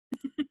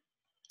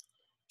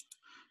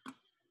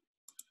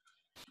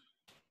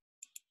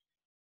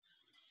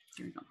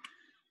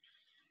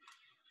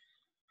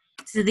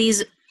So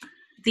these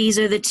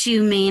are the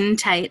two main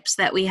types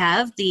that we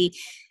have, the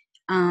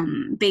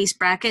base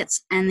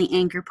brackets and the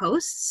anchor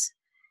posts.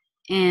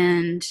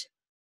 And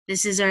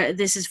this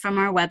is from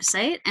our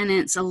website, and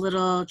it's a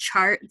little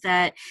chart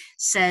that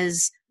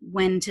says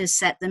when to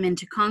set them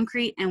into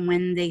concrete and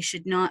when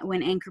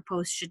anchor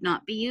posts should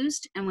not be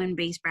used and when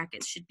base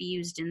brackets should be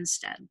used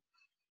instead.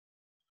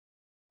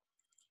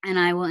 And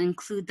I will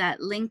include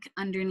that link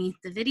underneath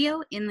the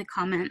video in the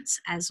comments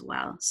as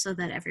well, so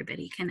that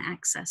everybody can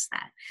access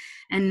that.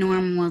 And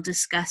Norm will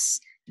discuss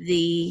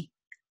the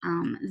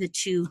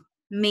two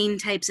main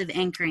types of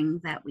anchoring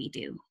that we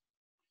do.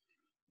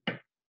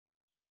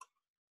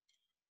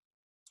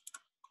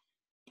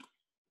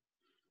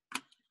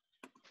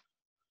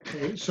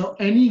 Okay, so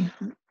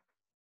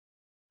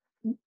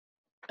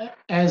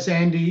as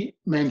Andy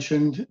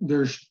mentioned,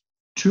 there's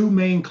two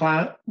main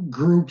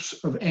groups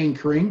of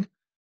anchoring.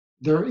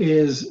 There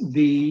is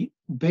the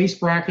base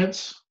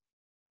brackets,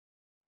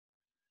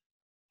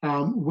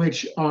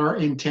 which are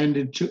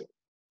intended to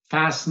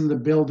fasten the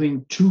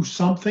building to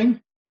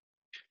something,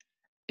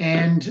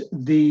 and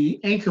the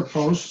anchor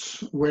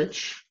posts,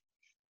 which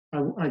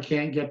I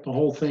can't get the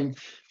whole thing,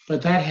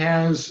 but that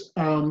has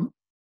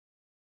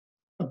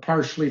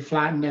partially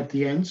flattened at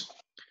the ends.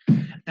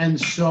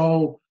 And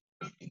so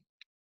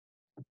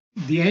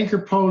the anchor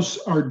posts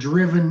are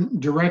driven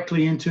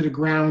directly into the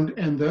ground,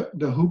 and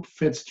the hoop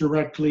fits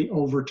directly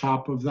over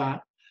top of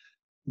that.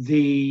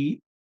 The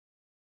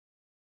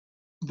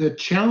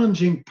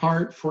challenging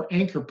part for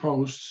anchor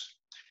posts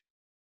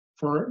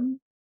for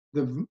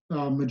the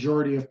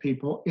majority of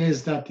people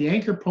is that the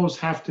anchor posts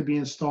have to be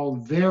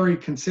installed very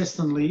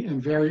consistently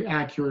and very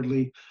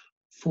accurately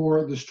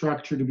for the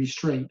structure to be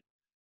straight.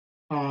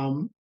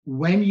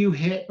 When you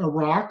hit a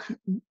rock,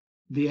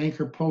 the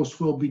anchor post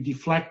will be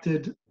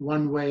deflected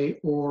one way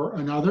or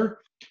another.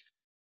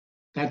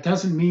 That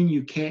doesn't mean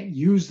you can't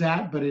use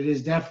that, but it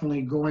is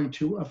definitely going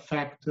to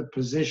affect the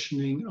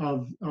positioning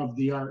of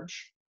the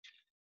arch.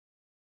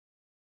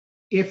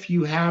 If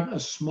you have a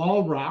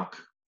small rock,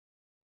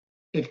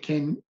 it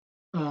can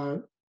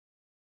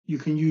you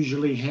can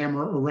usually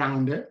hammer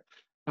around it.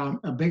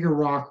 A bigger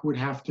rock would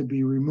have to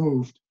be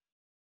removed.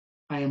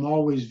 I am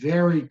always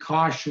very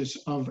cautious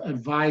of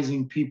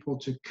advising people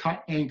to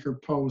cut anchor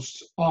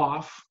posts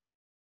off.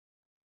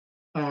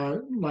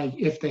 Like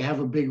if they have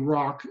a big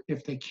rock,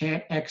 if they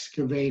can't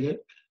excavate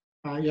it,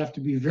 you have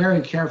to be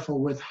very careful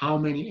with how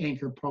many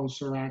anchor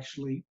posts are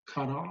actually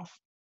cut off.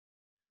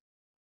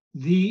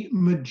 The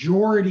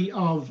majority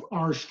of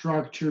our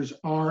structures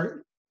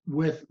are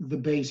with the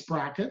base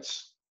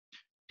brackets,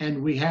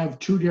 and we have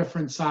two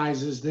different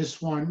sizes.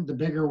 This one, the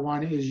bigger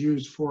one, is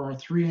used for our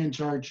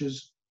 3-inch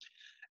arches,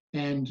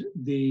 and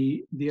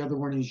the other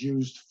one is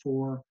used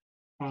for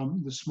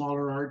the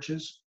smaller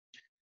arches.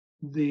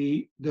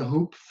 The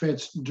hoop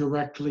fits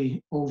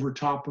directly over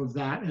top of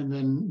that, and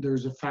then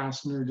there's a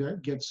fastener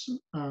that gets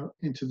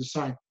into the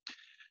side.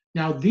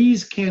 Now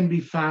these can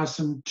be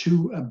fastened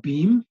to a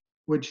beam,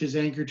 which is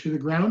anchored to the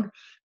ground.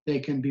 They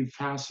can be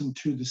fastened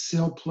to the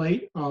sill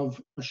plate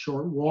of a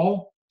short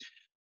wall.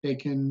 They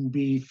can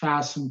be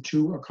fastened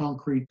to a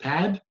concrete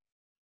pad.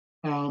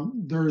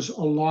 There's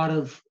a lot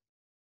of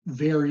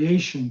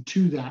variation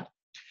to that.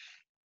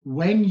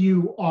 When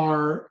you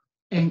are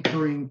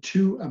anchoring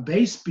to a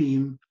base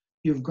beam,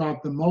 you've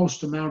got the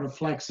most amount of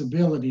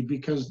flexibility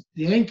because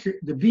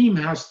the beam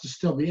has to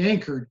still be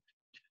anchored.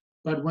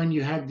 But when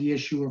you have the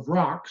issue of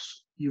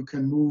rocks, you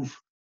can move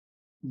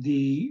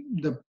the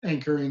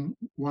anchoring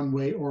one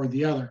way or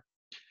the other.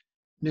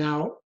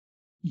 Now,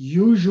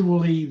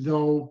 usually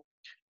though,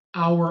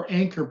 our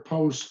anchor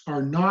posts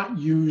are not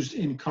used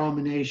in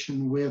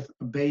combination with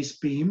a base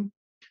beam.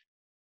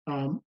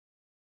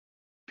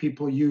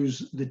 People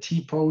use the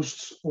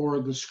T-posts or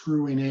the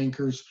screw-in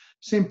anchors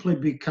simply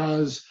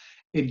because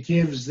it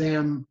gives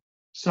them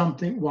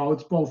something, well,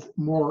 it's both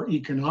more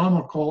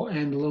economical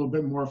and a little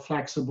bit more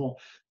flexible.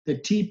 The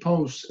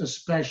T-posts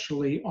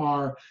especially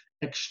are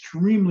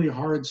extremely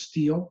hard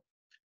steel.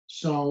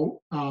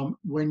 So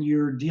when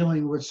you're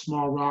dealing with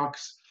small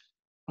rocks,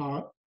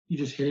 you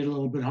just hit it a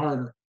little bit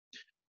harder.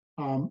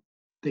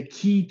 The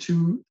key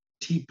to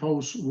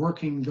T-posts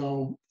working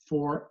though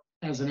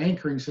as an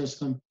anchoring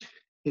system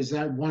is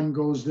that one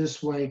goes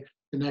this way,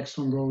 the next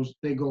one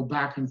they go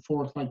back and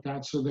forth like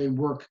that, so they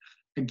work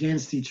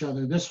against each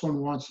other. This one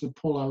wants to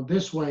pull out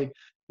this way,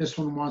 this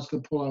one wants to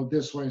pull out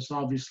this way, so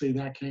obviously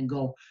that can't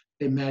go.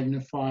 They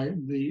magnify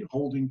the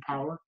holding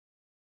power.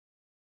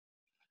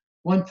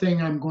 One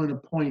thing I'm going to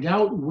point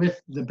out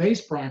with the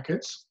base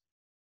brackets,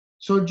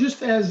 so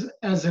just as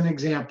an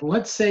example,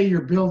 let's say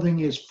your building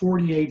is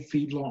 48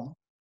 feet long.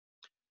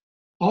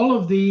 All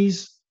of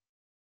these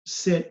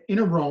sit in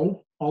a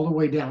row all the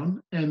way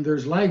down, and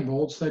there's lag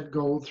bolts that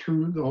go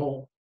through the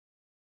hole,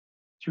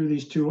 through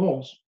these two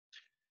holes.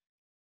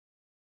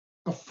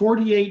 A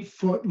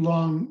 48-foot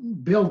long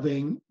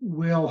building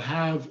will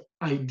have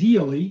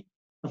ideally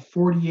a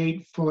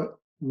 48-foot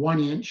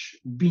 1-inch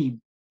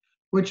beam,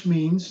 which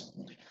means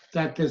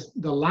that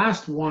the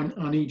last one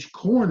on each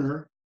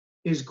corner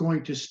is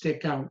going to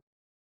stick out.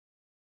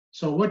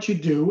 So what you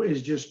do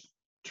is just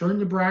turn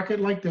the bracket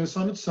like this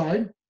on its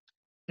side,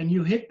 and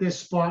you hit this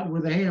spot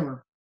with a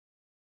hammer.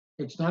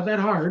 It's not that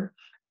hard,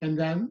 and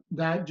then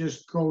that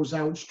just goes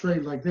out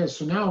straight like this.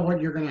 So now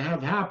what you're going to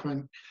have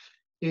happen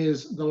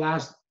is the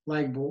last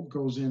lag bolt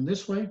goes in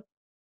this way,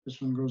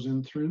 this one goes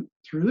in through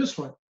this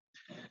way,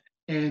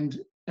 and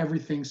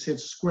everything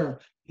sits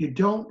square. You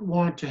don't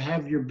want to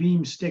have your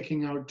beam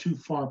sticking out too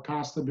far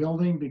past the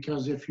building,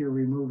 because if you're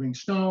removing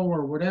snow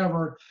or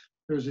whatever,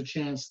 there's a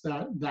chance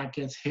that that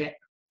gets hit,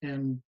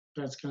 and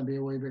that's going to be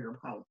a way bigger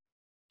problem.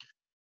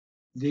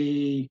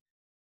 The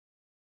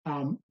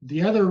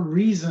other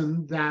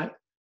reason that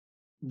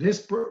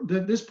this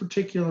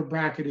particular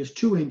bracket is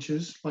 2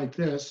 inches like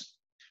this,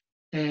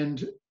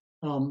 and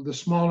the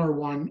smaller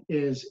one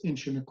is 1.25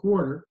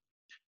 inches.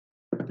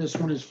 This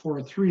one is for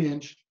a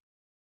 3-inch.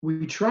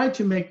 We tried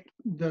to make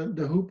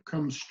the hoop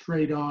come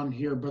straight on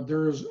here, but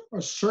there's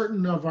a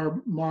certain of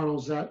our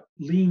models that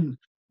lean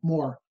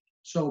more.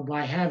 So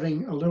by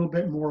having a little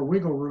bit more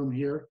wiggle room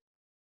here,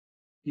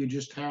 you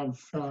just have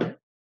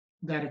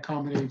that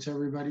accommodates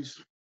everybody's.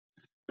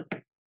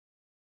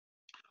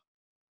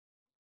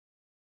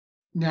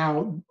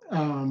 Now,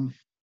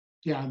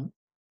 yeah,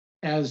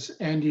 as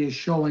Andy is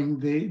showing,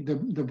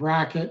 the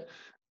bracket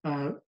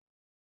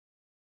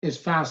is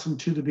fastened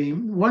to the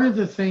beam. One of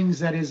the things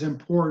that is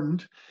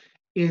important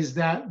is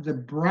that the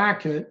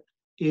bracket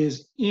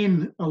is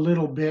in a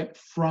little bit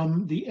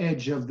from the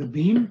edge of the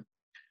beam,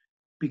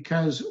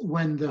 because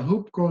when the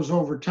hoop goes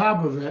over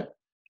top of it,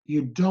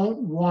 you don't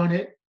want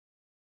it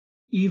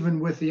even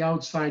with the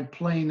outside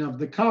plane of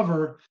the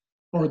cover,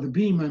 or the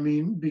beam, I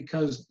mean,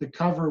 because the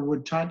cover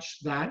would touch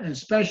that, and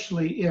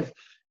especially if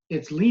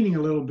it's leaning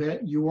a little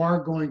bit, you are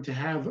going to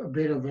have a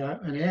bit of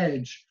an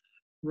edge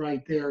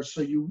right there.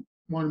 So you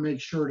want to make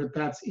sure that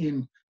that's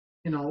in,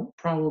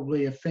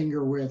 probably a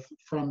finger width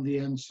from the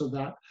end, so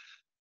that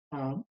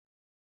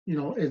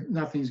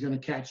nothing's going to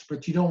catch.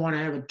 But you don't want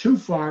to have it too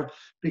far,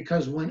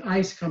 because when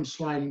ice comes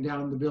sliding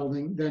down the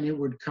building, then it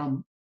would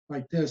come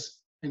like this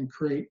and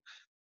create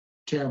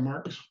tear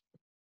marks.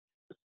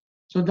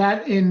 So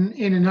that in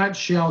a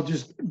nutshell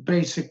just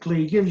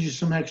basically gives you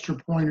some extra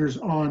pointers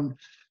on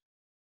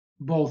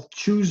both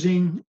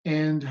choosing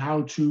and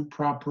how to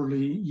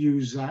properly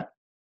use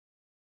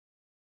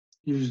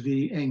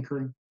the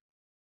anchoring.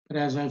 But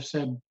as I've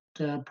said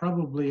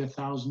probably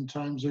 1,000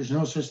 times, there's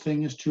no such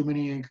thing as too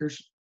many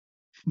anchors.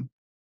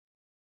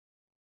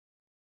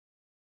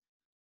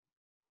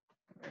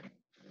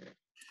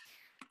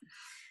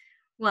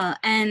 Well,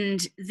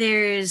 and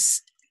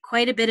there's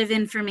quite a bit of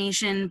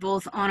information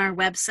both on our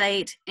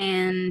website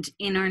and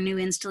in our new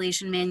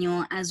installation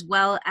manual, as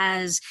well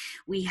as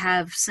we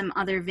have some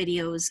other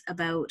videos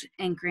about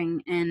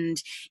anchoring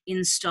and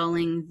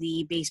installing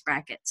the base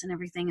brackets and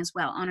everything as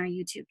well on our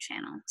YouTube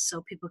channel.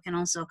 So people can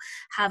also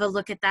have a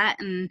look at that,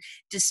 and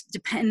just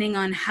depending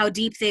on how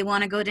deep they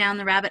want to go down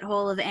the rabbit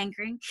hole of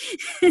anchoring.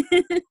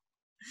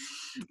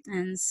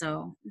 And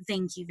so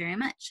thank you very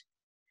much.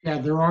 Yeah,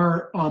 there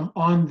are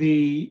on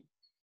the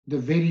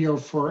video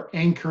for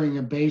anchoring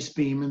a base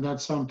beam, and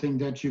that's something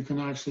that you can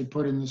actually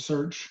put in the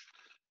search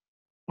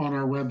on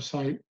our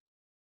website.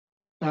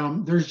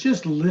 There's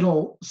just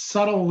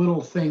subtle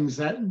little things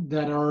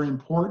that are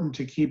important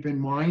to keep in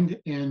mind,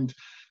 and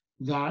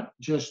that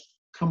just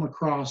come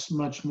across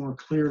much more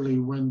clearly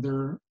when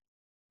they're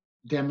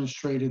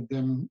demonstrated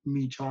than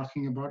me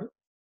talking about it.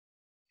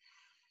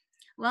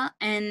 Well,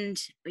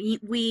 and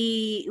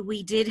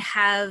we did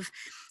have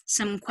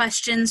some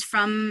questions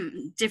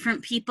from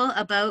different people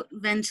about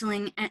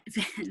ventilation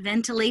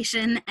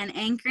and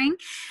anchoring,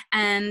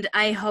 and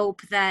I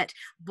hope that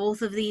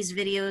both of these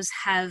videos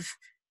have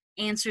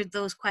answered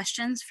those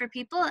questions for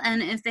people.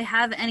 And if they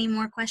have any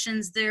more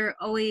questions, you're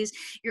always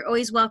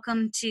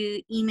welcome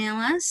to email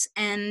us.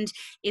 And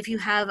if you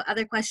have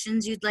other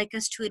questions you'd like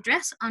us to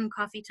address on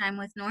Coffee Time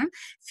with Norm,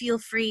 feel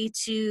free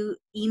to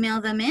email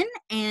them in,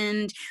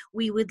 and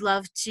we would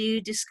love to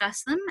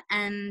discuss them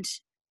and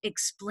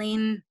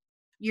explain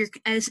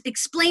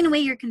away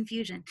your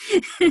confusion.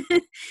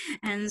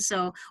 And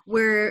so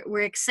we're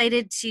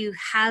excited to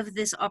have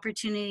this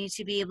opportunity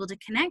to be able to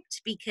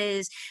connect,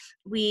 because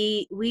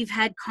we've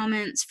had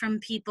comments from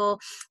people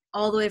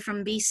all the way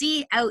from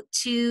BC out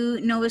to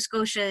Nova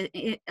Scotia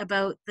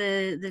about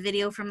the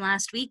video from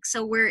last week.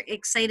 So we're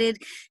excited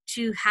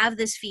to have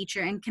this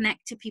feature and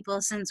connect to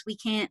people, since we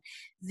can't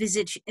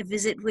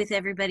visit with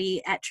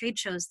everybody at trade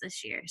shows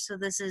this year. So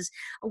this is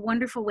a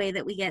wonderful way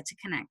that we get to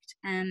connect.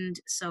 And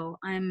so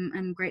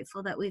I'm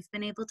grateful that we've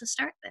been able to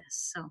start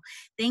this. So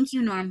thank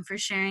you, Norm, for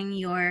sharing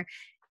your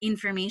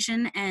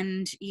information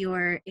and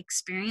your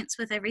experience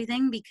with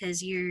everything,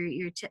 because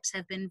your tips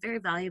have been very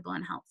valuable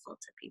and helpful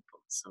to people.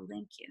 So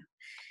thank you.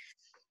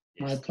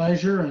 My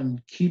pleasure,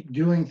 and keep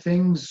doing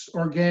things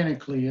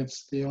organically.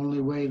 It's the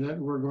only way that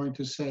we're going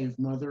to save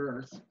Mother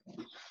Earth.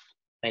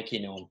 Thank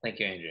you, Norm. Thank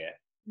you, Andrea.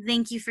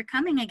 Thank you for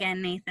coming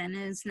again, Nathan.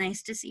 It was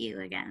nice to see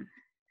you again.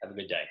 Have a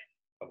good day.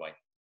 Bye-bye.